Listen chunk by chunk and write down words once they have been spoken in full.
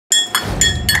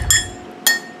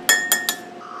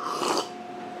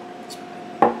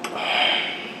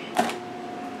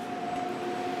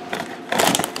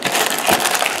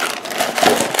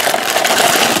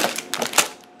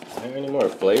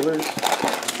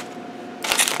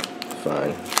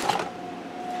fine.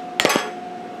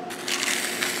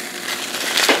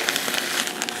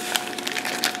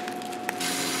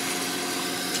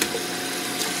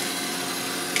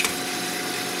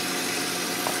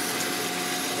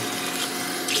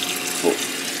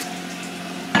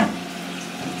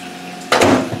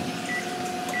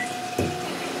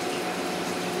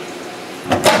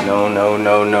 No, no,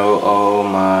 no, no. Oh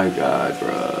my god,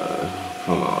 bruh.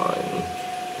 Come on.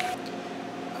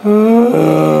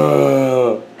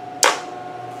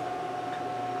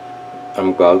 I'm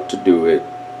about to do it.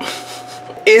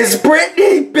 It's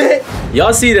Brittany, bitch!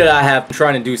 Y'all see that I have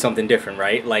trying to do something different,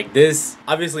 right? Like this,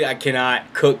 obviously I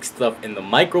cannot cook stuff in the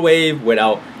microwave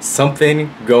without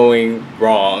something going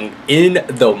wrong in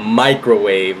the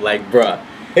microwave. Like, bruh.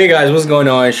 Hey guys, what's going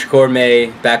on?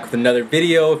 Shakur back with another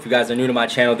video. If you guys are new to my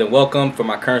channel, then welcome. For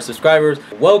my current subscribers,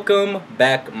 welcome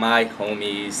back, my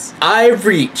homies. I've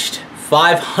reached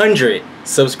 500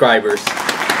 subscribers. Give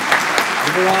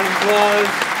a round of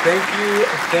applause. Thank you,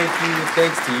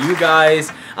 thanks to you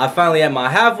guys. I finally at my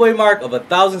halfway mark of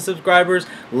 1,000 subscribers.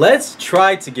 Let's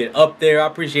try to get up there. I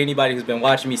appreciate anybody who's been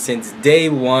watching me since day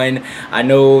one. I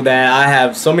know that I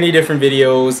have so many different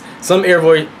videos, some Air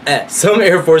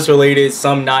Force related,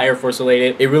 some not Air Force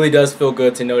related. It really does feel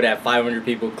good to know that 500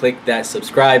 people clicked that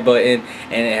subscribe button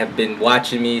and have been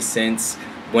watching me since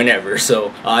whenever.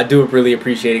 So I do really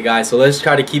appreciate it, guys. So let's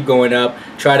try to keep going up,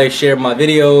 try to share my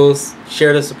videos,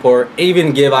 share the support,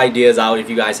 even give ideas out if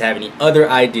you guys have any other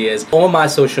ideas on my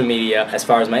social media. As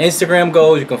far as my Instagram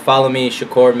goes, you can follow me,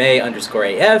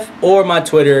 ShakurMay_AF, or my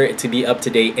Twitter to be up to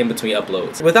date in between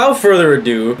uploads. Without further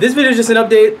ado, this video is just an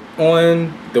update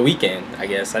on the weekend, I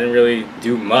guess. I didn't really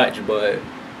do much, but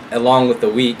along with the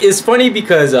week. It's funny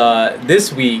because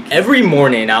this week, every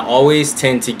morning I always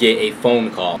tend to get a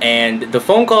phone call, and the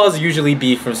phone calls usually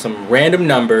be from some random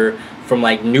number from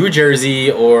like New Jersey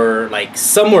or like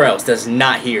somewhere else that's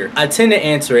not here. I tend to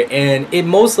answer it and it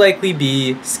most likely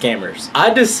be scammers.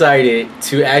 I decided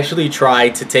to actually try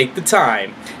to take the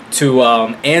time to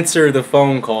answer the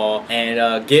phone call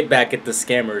and get back at the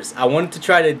scammers. I wanted to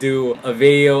try to do a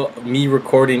video of me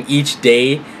recording each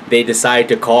day they decide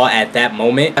to call at that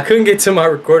moment. I couldn't get to my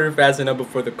recorder fast enough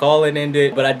before the call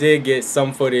ended, but I did get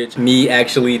some footage, me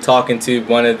actually talking to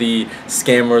one of the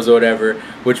scammers or whatever,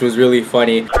 which was really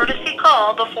funny. Courtesy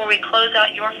call before we close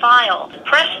out your file.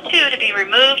 Press 2 to be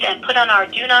removed and put on our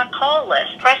do not call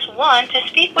list. Press 1 to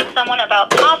speak with someone about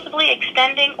possibly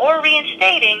extending or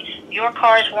reinstating your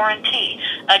car's warranty.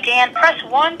 Again, press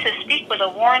 1 to speak with a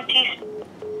warranty.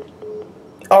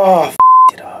 Oh, f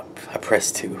it up. I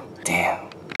pressed 2. Damn.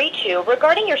 2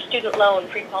 regarding your student loan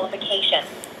pre-qualification.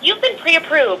 You've been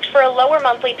pre-approved for a lower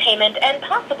monthly payment and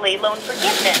possibly loan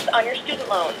forgiveness on your student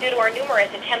loan. Due to our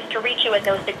numerous attempts to reach you with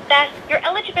no success, your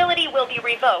eligibility will be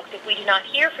revoked if we do not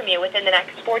hear from you within the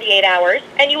next 48 hours,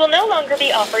 and you will no longer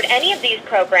be offered any of these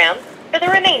programs for the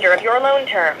remainder of your loan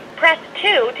term. Press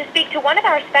 2 to speak to one of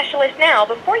our specialists now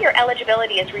before your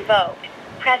eligibility is revoked.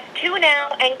 Press 2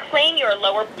 now and claim your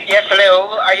lower... Yes,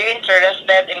 hello. Are you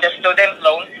interested in the student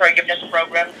loan forgiveness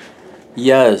program?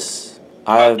 Yes.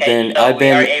 I've been are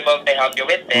able to help you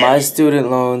with this. My student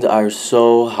loans are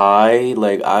so high,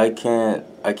 like I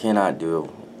cannot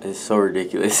do. It's so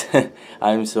ridiculous.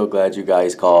 I'm so glad you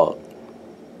guys called.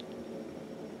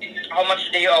 How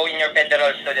much do you owe in your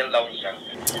federal student loan, sir?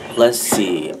 Let's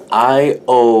see. I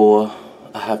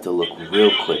have to look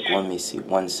real quick. Let me see.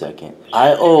 1 second.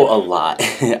 I owe a lot.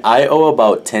 I owe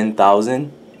about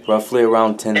 10,000, roughly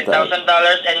around 10,000.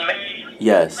 $10,000 and...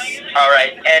 Yes.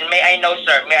 Alright, and may I know,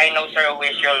 sir, who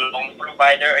is your loan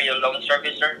provider or your loan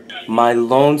servicer? My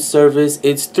loan service,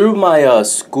 it's through my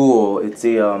school. It's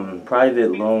a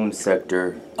private loan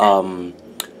sector. I'm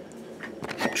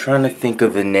trying to think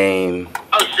of the name.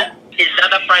 Oh, is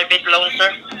that a private loan,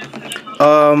 sir?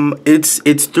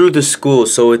 It's through the school,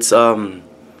 so it's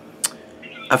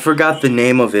I forgot the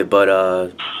name of it, but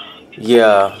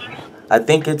yeah, I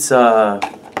think it's Are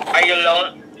you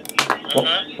loan?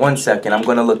 1 second, I'm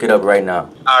gonna look it up right now.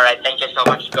 Alright, thank you so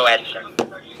much. Go ahead, sir.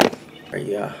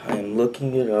 Yeah, I'm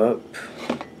looking it up.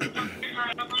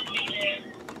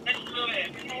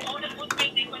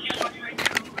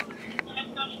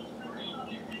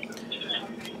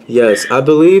 Yes, I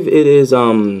believe it is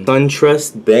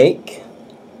SunTrust Bank.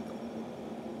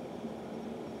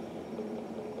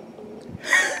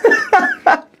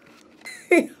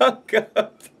 He hung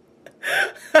up.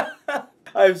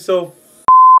 I'm so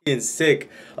f***ing sick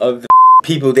of the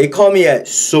people. They call me at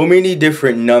so many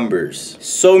different numbers.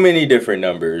 So many different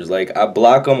numbers. Like, I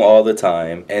block them all the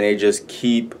time and they just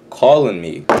keep calling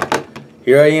me.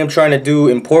 Here I am trying to do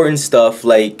important stuff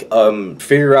like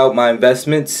figure out my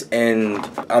investments, and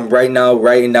I'm right now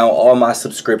writing down all my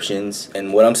subscriptions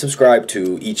and what I'm subscribed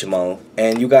to each month.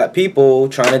 And you got people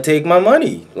trying to take my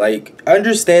money. Like, I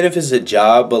understand if it's a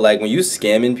job, but like when you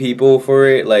scamming people for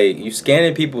it, like you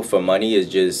scamming people for money is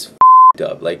just f***ed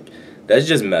up. Like, that's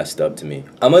just messed up to me.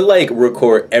 I'm gonna like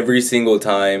record every single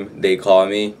time they call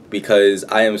me because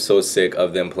I am so sick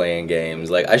of them playing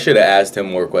games. Like, I should have asked him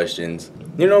more questions.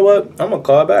 You know what? I'm gonna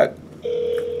call back.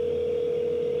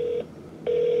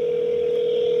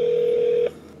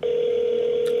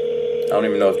 I don't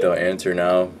even know if they'll answer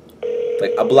now.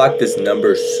 Like, I blocked this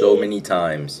number so many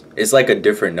times. It's like a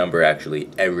different number actually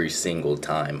every single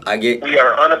time. We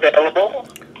are unavailable.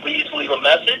 Please leave a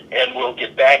message and we'll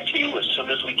get back to you as soon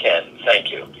as we can. Thank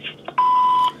you.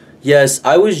 Yes,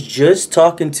 I was just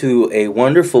talking to a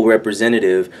wonderful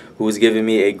representative who was giving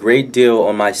me a great deal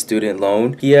on my student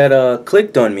loan. He had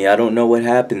clicked on me. I don't know what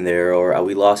happened there, or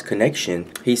we lost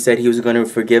connection. He said he was going to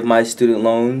forgive my student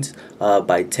loans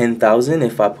by $10,000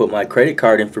 if I put my credit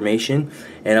card information.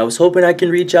 And I was hoping I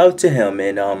can reach out to him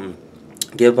and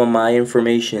give him my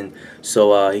information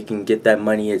so he can get that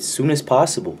money as soon as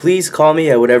possible. Please call me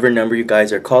at whatever number you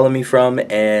guys are calling me from,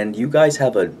 and you guys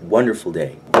have a wonderful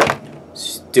day.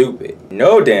 Stupid.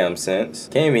 No damn sense.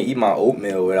 Can't even eat my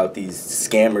oatmeal without these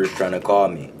scammers trying to call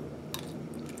me.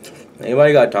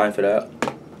 Anybody got time for that?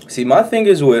 See, my thing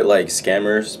is with like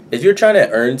scammers, if you're trying to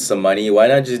earn some money, why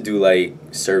not just do like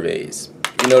surveys?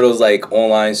 You know those like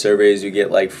online surveys, you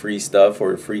get like free stuff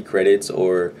or free credits,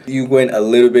 or you win a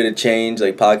little bit of change,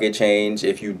 like pocket change,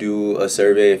 if you do a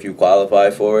survey, if you qualify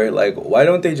for it. Like, why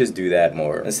don't they just do that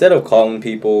more? Instead of calling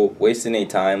people, wasting their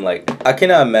time. Like, I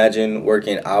cannot imagine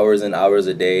working hours and hours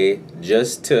a day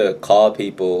just to call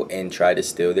people and try to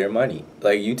steal their money.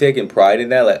 Like, you taking pride in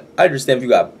that? Like, I understand if you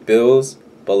got bills,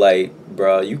 but like,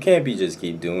 bro, you can't be just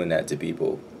keep doing that to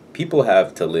people. People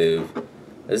have to live.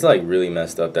 It's like really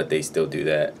messed up that they still do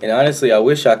that. And honestly, I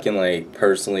wish I can like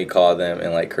personally call them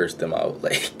and like curse them out.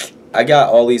 Like, I got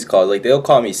all these calls. Like, they'll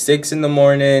call me 6 in the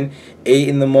morning, 8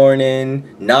 in the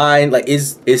morning, 9. Like,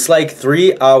 it's like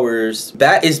 3 hours.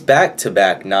 That is back to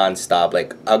back nonstop.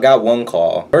 Like, I got one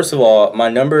call. First of all, my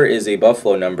number is a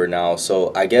Buffalo number now,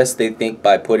 so I guess they think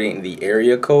by putting the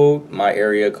area code, my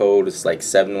area code is like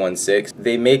 716,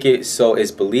 they make it so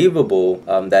it's believable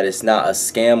that it's not a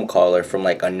scam caller from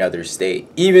like another state.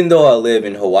 Even though I live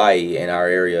in Hawaii and our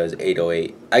area is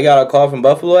 808. I got a call from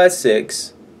Buffalo at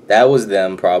 6. That was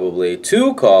them probably.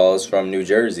 2 calls from New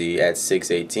Jersey at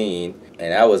 6:18,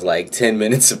 and that was like 10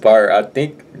 minutes apart. I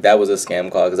think that was a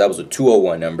scam call because that was a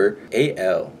 201 number.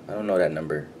 AL. I don't know that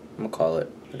number. I'm gonna call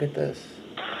it. Look at this.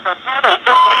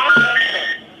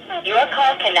 Your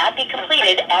call cannot be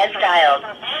completed as dialed.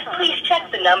 Please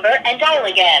check the number and dial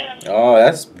again. Oh,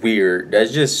 that's weird.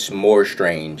 That's just more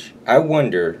strange. I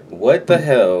wonder what the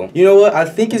hell. You know what? I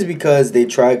think it's because they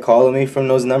tried calling me from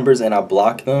those numbers and I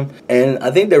blocked them. And I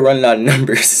think they're running out of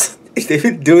numbers. They've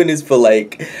been doing this for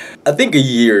like, I think a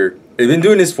year. They've been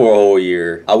doing this for a whole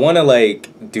year. I want to like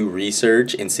do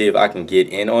research and see if I can get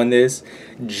in on this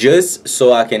just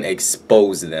so I can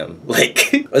expose them.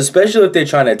 Like, especially if they're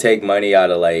trying to take money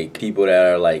out of like people that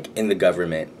are like in the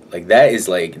government. Like, that is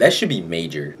like, that should be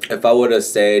major. If I would have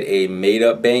said a made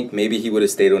up bank, maybe he would have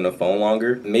stayed on the phone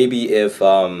longer. Maybe if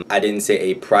I didn't say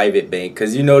a private bank,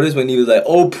 because you notice when he was like,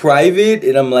 oh, private,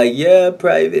 and I'm like, yeah,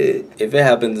 private. If it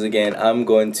happens again, I'm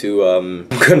going to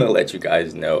let you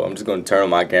guys know. I'm just going to turn on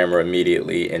my camera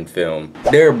immediately and film.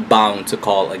 They're bound to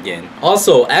call again.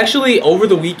 Also, actually, over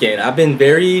the weekend, I've been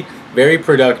very, very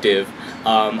productive.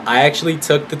 I actually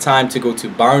took the time to go to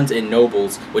Barnes &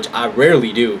 Noble's, which I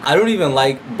rarely do. I don't even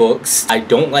like books. I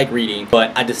don't like reading,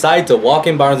 but I decided to walk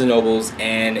in Barnes & Noble's,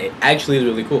 and it actually is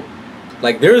really cool.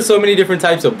 Like, there are so many different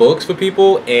types of books for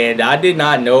people, and I did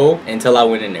not know until I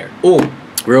went in there. Oh,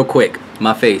 real quick,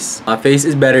 my face. My face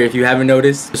is better if you haven't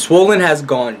noticed. The swollen has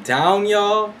gone down,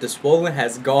 y'all. The swollen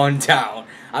has gone down.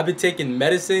 I've been taking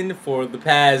medicine for the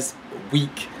past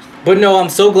week. But no, I'm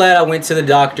so glad I went to the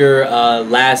doctor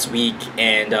last week,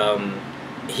 and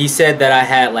he said that I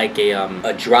had like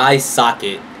a dry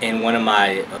socket in one of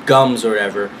my gums or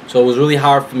whatever, so it was really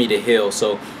hard for me to heal.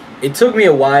 So it took me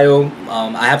a while.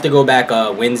 I have to go back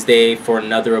Wednesday for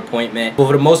another appointment. But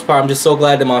for the most part, I'm just so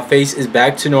glad that my face is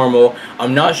back to normal.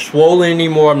 I'm not swollen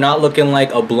anymore. I'm not looking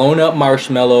like a blown up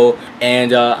marshmallow.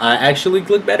 And I actually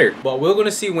look better. But we're going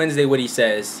to see Wednesday what he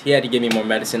says. He had to give me more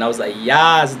medicine. I was like,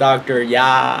 yes, doctor,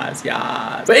 yes,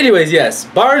 yes. But anyways, yes,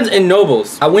 Barnes &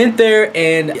 Noble's. I went there,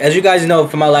 and as you guys know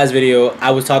from my last video,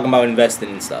 I was talking about investing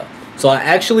and stuff. So I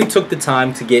actually took the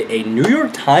time to get a New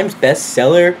York Times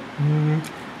bestseller.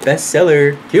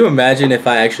 bestseller. Can you imagine if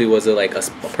I actually was a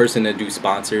person to do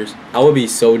sponsors? I would be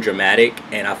so dramatic,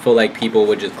 and I feel like people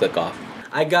would just click off.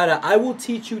 I got I Will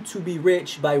Teach You to Be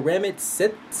Rich by Ramit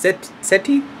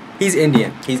Sethi. He's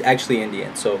Indian. He's actually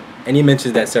Indian. So, and he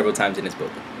mentions that several times in his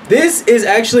book. This is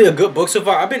actually a good book so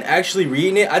far. I've been actually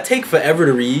reading it. I take forever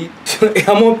to read.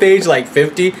 I'm on page like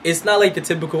 50. It's not like the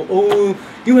typical, oh,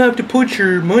 you have to put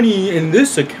your money in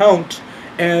this account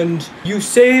and you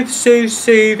save,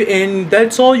 and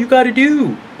that's all you gotta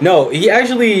do. No, he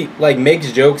actually like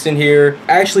makes jokes in here.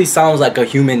 Actually sounds like a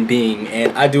human being,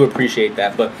 and I do appreciate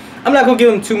that. But I'm not gonna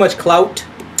give him too much clout.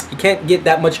 You can't get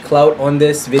that much clout on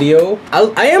this video.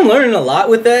 I am learning a lot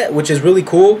with that, which is really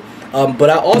cool. But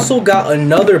I also got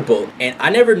another book, and I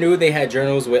never knew they had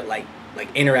journals with like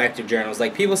interactive journals.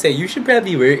 Like people say you should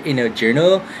probably write in a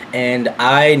journal, and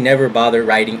I never bothered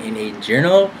writing in a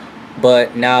journal,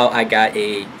 but now I got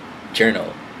a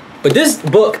journal. But this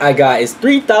book I got is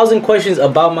 3,000 questions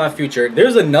about my future.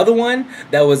 There's another one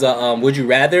that was a would you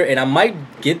rather, and I might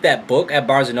get that book at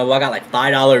Barnes & Noble. I got like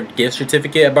 $5 gift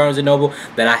certificate at Barnes & Noble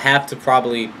that I have to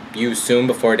probably use soon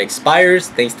before it expires,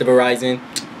 thanks to Verizon.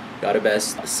 Y'all the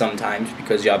best sometimes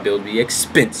because y'all bills be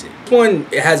expensive. This one,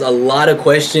 it has a lot of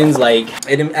questions, like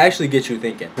it actually gets you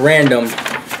thinking. Random.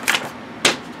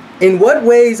 In what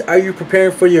ways are you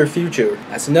preparing for your future?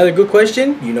 That's another good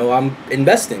question. You know I'm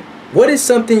investing. What is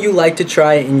something you like to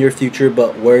try in your future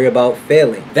but worry about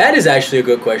failing? That is actually a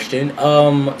good question.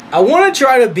 I want to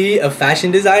try to be a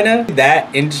fashion designer.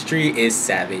 That industry is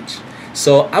savage.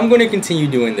 So I'm going to continue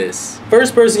doing this.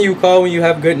 First person you call when you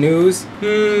have good news?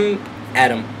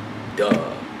 Adam. Duh.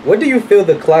 What do you feel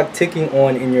the clock ticking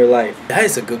on in your life? That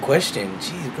is a good question.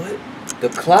 Jeez, what? The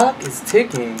clock is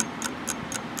ticking.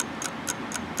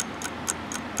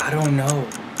 I don't know.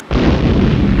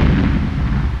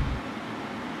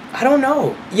 I don't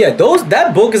know. Yeah,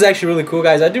 that book is actually really cool,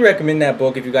 guys. I do recommend that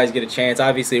book if you guys get a chance.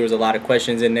 Obviously, there was a lot of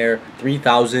questions in there.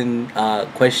 3,000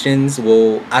 questions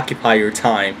will occupy your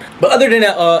time. But other than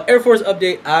that, Air Force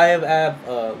update, I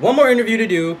have one more interview to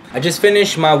do. I just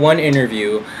finished my one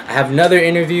interview. I have another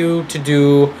interview to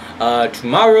do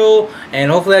tomorrow,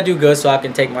 and hopefully I do good so I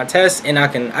can take my test, and I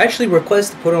can actually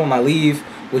request to put it on my leave,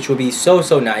 which will be so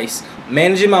nice.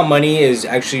 Managing my money is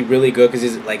actually really good because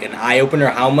it's like an eye-opener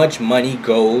how much money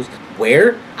goes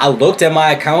where. I looked at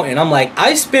my account and I'm like,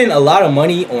 I spend a lot of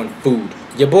money on food.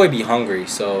 Your boy be hungry.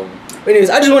 So anyways,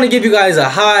 I just want to give you guys a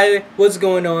hi, what's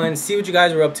going on, see what you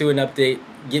guys are up to, an update,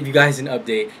 give you guys an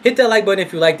update. Hit that like button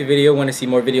if you like the video, want to see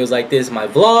more videos like this, my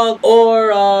vlog,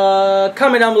 or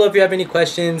comment down below if you have any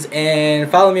questions,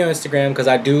 and follow me on Instagram because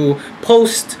I do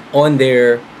post on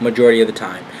there majority of the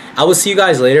time. I will see you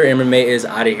guys later. MMA is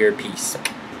out of here. Peace.